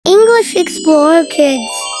English Explorer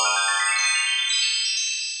Kids.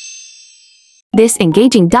 This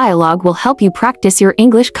engaging dialogue will help you practice your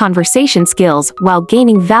English conversation skills while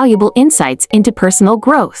gaining valuable insights into personal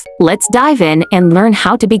growth. Let's dive in and learn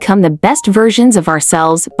how to become the best versions of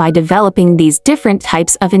ourselves by developing these different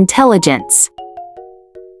types of intelligence.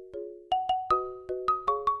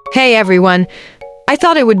 Hey everyone, I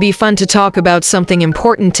thought it would be fun to talk about something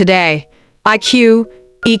important today. IQ,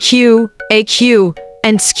 EQ, AQ,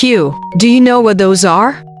 and SQ. Do you know what those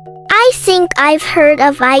are? I think I've heard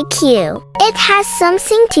of IQ. It has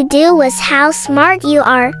something to do with how smart you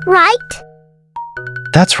are, right?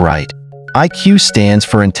 That's right. IQ stands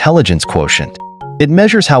for Intelligence Quotient. It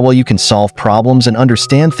measures how well you can solve problems and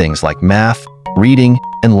understand things like math, reading,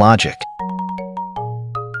 and logic.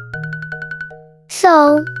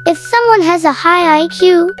 So, if someone has a high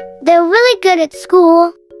IQ, they're really good at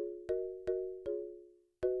school.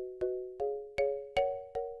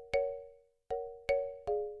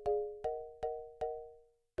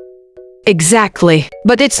 Exactly.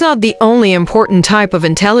 But it's not the only important type of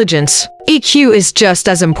intelligence. EQ is just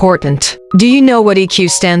as important. Do you know what EQ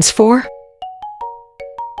stands for?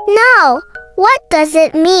 No, what does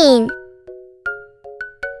it mean?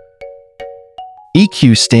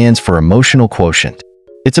 EQ stands for Emotional Quotient.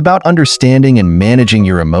 It's about understanding and managing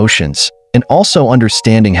your emotions, and also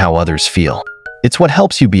understanding how others feel. It's what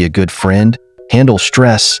helps you be a good friend, handle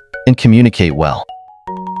stress, and communicate well.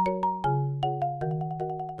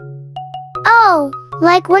 Oh,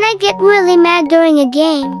 like when I get really mad during a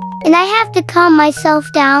game, and I have to calm myself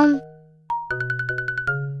down.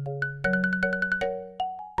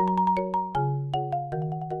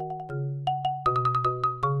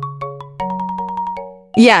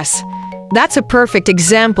 Yes, that's a perfect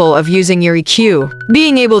example of using your EQ.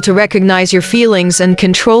 Being able to recognize your feelings and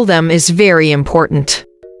control them is very important.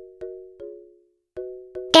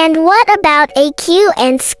 And what about AQ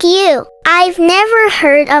and SQ? I've never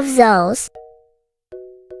heard of those.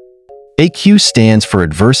 AQ stands for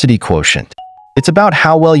Adversity Quotient. It's about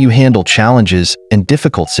how well you handle challenges and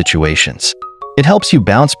difficult situations. It helps you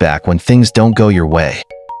bounce back when things don't go your way.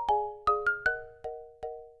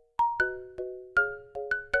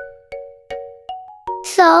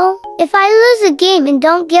 So, if I lose a game and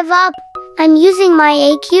don't give up, I'm using my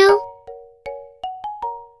AQ?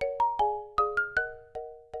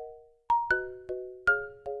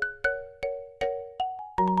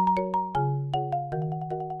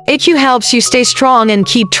 AQ helps you stay strong and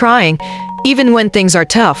keep trying, even when things are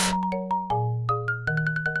tough.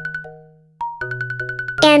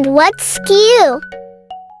 And what's SQ?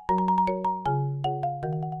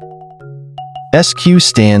 SQ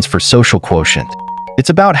stands for Social Quotient. It's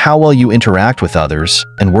about how well you interact with others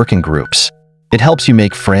and work in groups. It helps you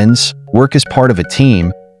make friends, work as part of a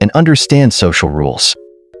team, and understand social rules.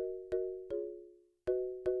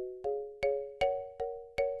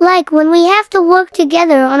 Like when we have to work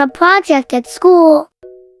together on a project at school.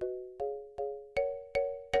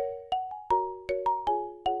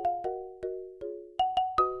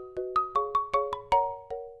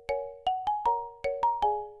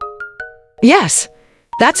 Yes,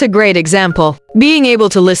 that's a great example. Being able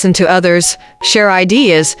to listen to others, share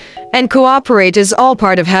ideas, and cooperate is all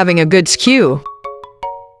part of having a good SQ.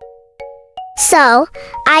 So,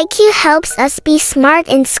 IQ helps us be smart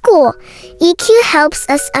in school, EQ helps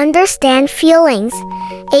us understand feelings,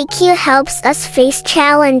 AQ helps us face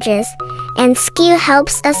challenges, and SQ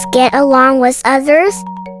helps us get along with others?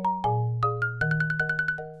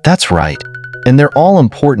 That's right, and they're all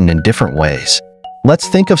important in different ways. Let's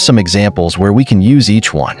think of some examples where we can use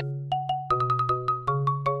each one.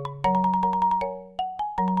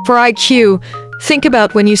 For IQ, think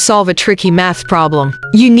about when you solve a tricky math problem.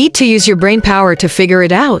 You need to use your brain power to figure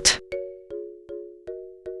it out.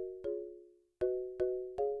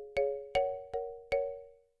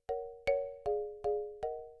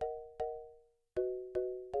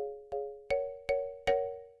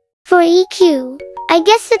 For EQ, I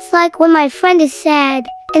guess it's like when my friend is sad,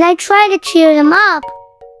 and I try to cheer him up.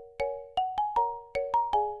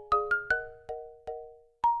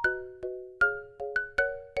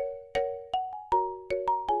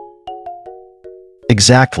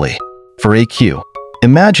 Exactly. For AQ,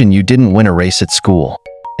 imagine you didn't win a race at school.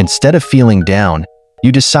 Instead of feeling down,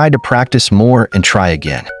 you decide to practice more and try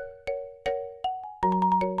again.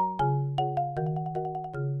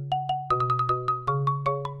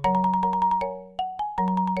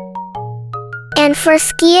 And for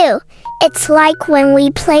SQ, it's like when we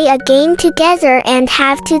play a game together and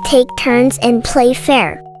have to take turns and play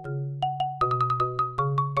fair.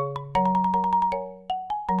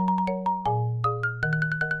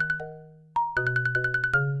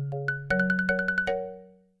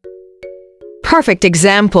 perfect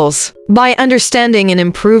examples. By understanding and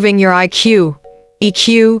improving your IQ,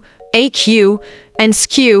 EQ, AQ, and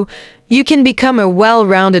SQ, you can become a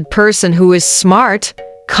well-rounded person who is smart,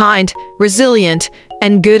 kind, resilient,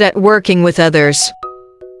 and good at working with others.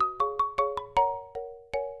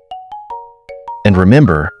 And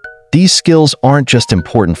remember, these skills aren't just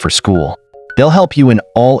important for school. They'll help you in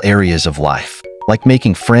all areas of life, like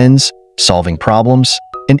making friends, solving problems,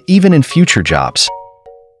 and even in future jobs.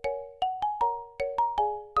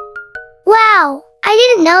 Wow! I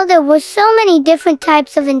didn't know there were so many different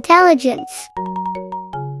types of intelligence.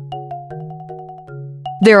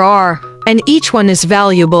 There are, and each one is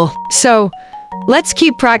valuable. So, let's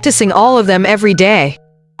keep practicing all of them every day.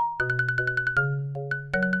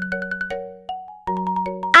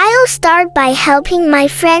 I'll start by helping my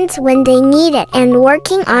friends when they need it and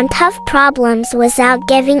working on tough problems without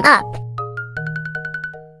giving up.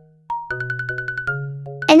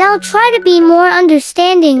 And I'll try to be more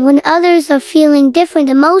understanding when others are feeling different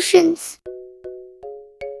emotions.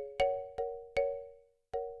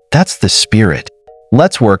 That's the spirit.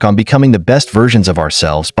 Let's work on becoming the best versions of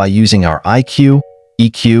ourselves by using our IQ,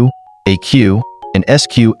 EQ, AQ, and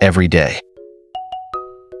SQ every day.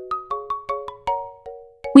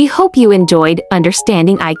 We hope you enjoyed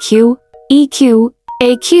understanding IQ, EQ,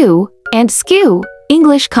 AQ, and SQ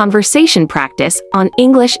English conversation practice on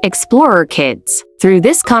English Explorer Kids. Through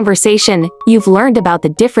this conversation, you've learned about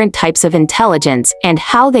the different types of intelligence and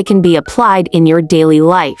how they can be applied in your daily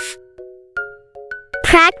life.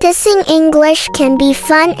 Practicing English can be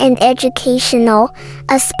fun and educational,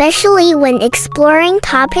 especially when exploring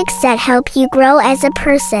topics that help you grow as a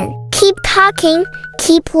person. Keep talking,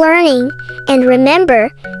 keep learning, and remember,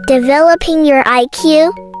 developing your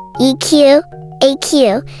IQ, EQ,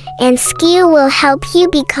 AQ, and SQ will help you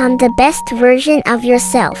become the best version of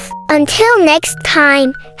yourself. Until next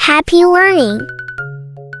time, happy learning!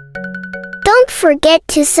 Don't forget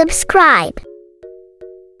to subscribe.